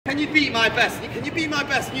you beat my best? Can you beat my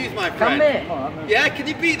best news, my friend? Yeah, can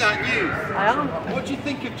you beat that news? I am. What do you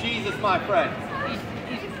think of Jesus, my friend?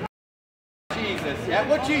 Jesus, yeah.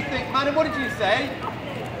 What do you think, man? What did you say?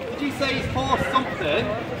 Did you say he's for something?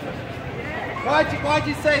 Why'd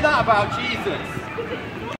you say that about Jesus?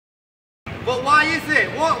 But why is it?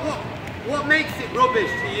 What makes it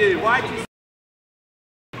rubbish to you? Why'd you?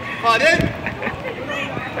 Pardon?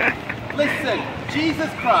 Listen,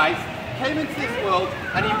 Jesus Christ came into this world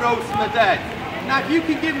and he rose from the dead. Now, if you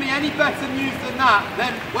can give me any better news than that,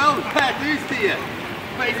 then well, fair dues to you.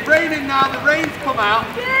 But it's raining now. The rain's come out.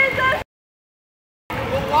 Jesus.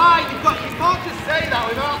 But why? You can't just say that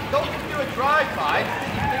without. Don't just do a drive-by.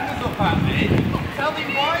 Stick your fingers up at me. Tell me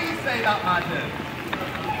why you say that, madam.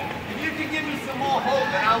 If you can give me some more hope,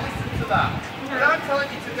 then I'll listen to that. But I'm telling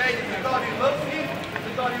you today, there's a God who loves you.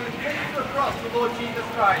 There's a God who was taken to the cross, the Lord Jesus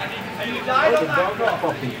Christ, and he died on that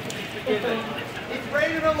cross. Forgiven. It's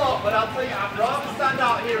raining a lot, but I'll tell you, I'd rather stand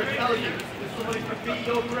out here and tell you that somebody could beat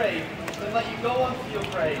your grave than let you go onto your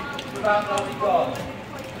grave without knowing God.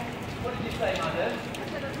 What did you say, madam?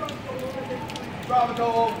 You'd rather go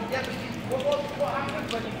home. Yeah, but what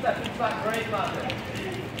happens when you step into that grave, madam?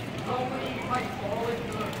 Normally you might fall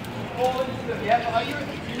into them. Yeah, but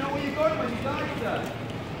do you know where you're going when you die, sir?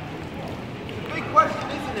 It's a big question,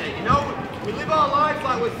 isn't it? You know, we live our lives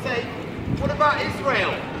like we're safe. What about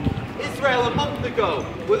Israel? Israel a month ago,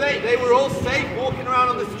 they were all safe walking around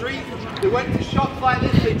on the streets. They went to shops like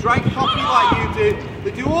this, they drank coffee like you do. They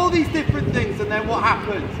do all these different things, and then what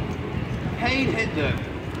happens? Pain hit them.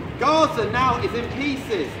 Gaza now is in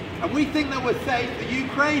pieces, and we think that we're safe. The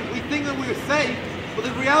Ukraine, we think that we're safe, but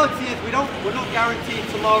the reality is we're not guaranteed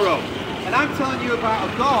tomorrow. And I'm telling you about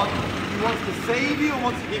a God who wants to save you and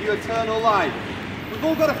wants to give you eternal life. We've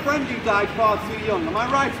all got a friend who died far too young. Am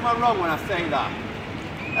I right or am I wrong when I say that?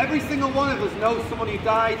 Every single one of us knows someone who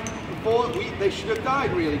died before they should have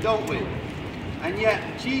died, really, don't we? And yet,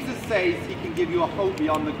 Jesus says he can give you a hope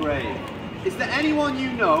beyond the grave. Is there anyone you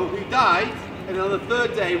know who died and on the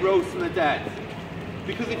third day rose from the dead?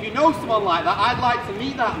 Because if you know someone like that, I'd like to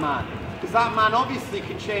meet that man. Because that man obviously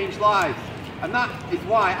can change lives. And that is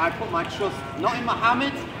why I put my trust not in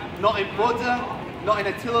Muhammad, not in Buddha, not in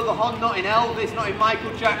Attila the Hun, not in Elvis, not in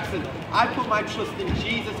Michael Jackson. I put my trust in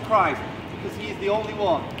Jesus Christ because he is the only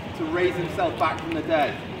one to raise himself back from the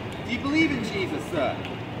dead. Do you believe in Jesus, sir?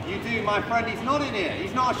 You do, my friend. He's not in here.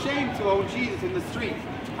 He's not ashamed to own Jesus in the streets.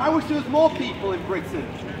 I wish there was more people in Britain,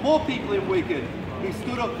 more people in Wigan who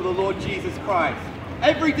stood up for the Lord Jesus Christ.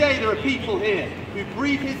 Every day there are people here who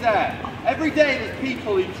breathe his air. Every day there's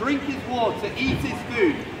people who drink his water, eat his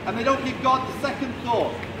food, and they don't give God the second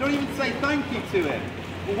thought. They don't even say thank you to him.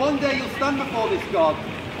 But one day you'll stand before this God,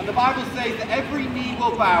 and the Bible says that every knee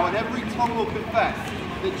will bow and every tongue will confess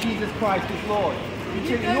that Jesus Christ is Lord. You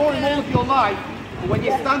can ignore him all of your life, but when you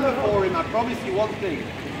stand before him, I promise you one thing,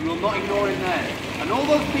 you will not ignore him then. And all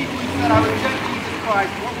those people who said, I reject Jesus Christ,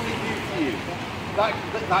 what will he do to you?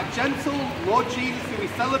 That gentle Lord Jesus who we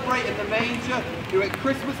celebrate in the manger, who at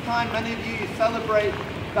Christmas time many of you celebrate,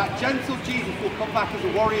 that gentle Jesus will come back as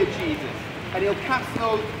a warrior Jesus, and he'll cast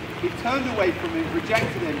those who turned away from him,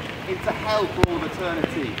 rejected him, into hell for all of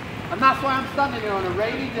eternity. And that's why I'm standing here on a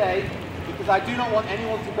rainy day, because I do not want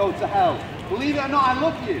anyone to go to hell. Believe it or not, I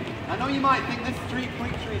love you. I know you might think this street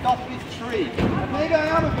preacher is off his tree, and maybe I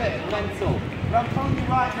am a bit mental, but I'm telling you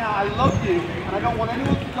right now, I love you, and I don't want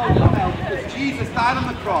anyone to go to hell, because Jesus died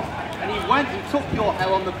on the cross, and he went and took your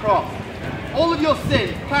hell on the cross. All of your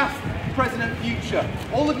sins, past, present and future,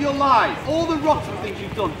 all of your lies, all the rotten things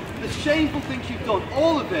you've done, the shameful things you've done,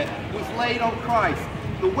 all of it was laid on Christ.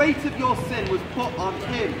 The weight of your sin was put on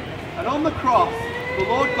him. And on the cross, the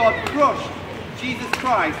Lord God crushed Jesus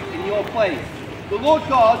Christ in your place. The Lord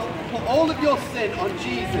God put all of your sin on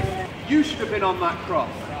Jesus. You should have been on that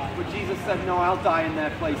cross. But Jesus said, no, I'll die in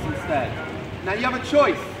their place instead. Now you have a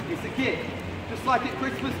choice. It's a gift. Just like at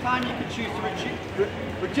Christmas time, you can choose to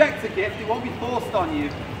reject a gift. It won't be forced on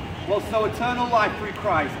you. Well, so eternal life through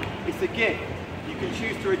Christ, it's a gift. You can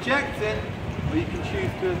choose to reject it, or you can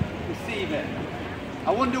choose to receive it.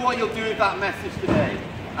 I wonder what you'll do with that message today.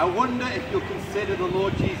 I wonder if you'll consider the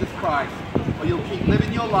Lord Jesus Christ, or you'll keep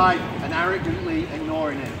living your life and arrogantly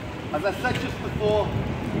ignoring him. As I said just before,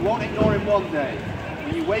 you won't ignore him one day.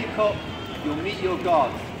 When you wake up, you'll meet your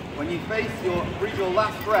God. When you breathe your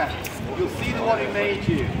last breath, you'll see the one who made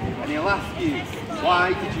you, and he'll ask you,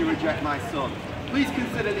 why did you reject my son? Please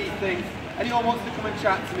consider these things. Anyone wants to come and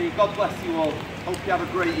chat to me, God bless you all. Hope you have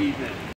a great evening.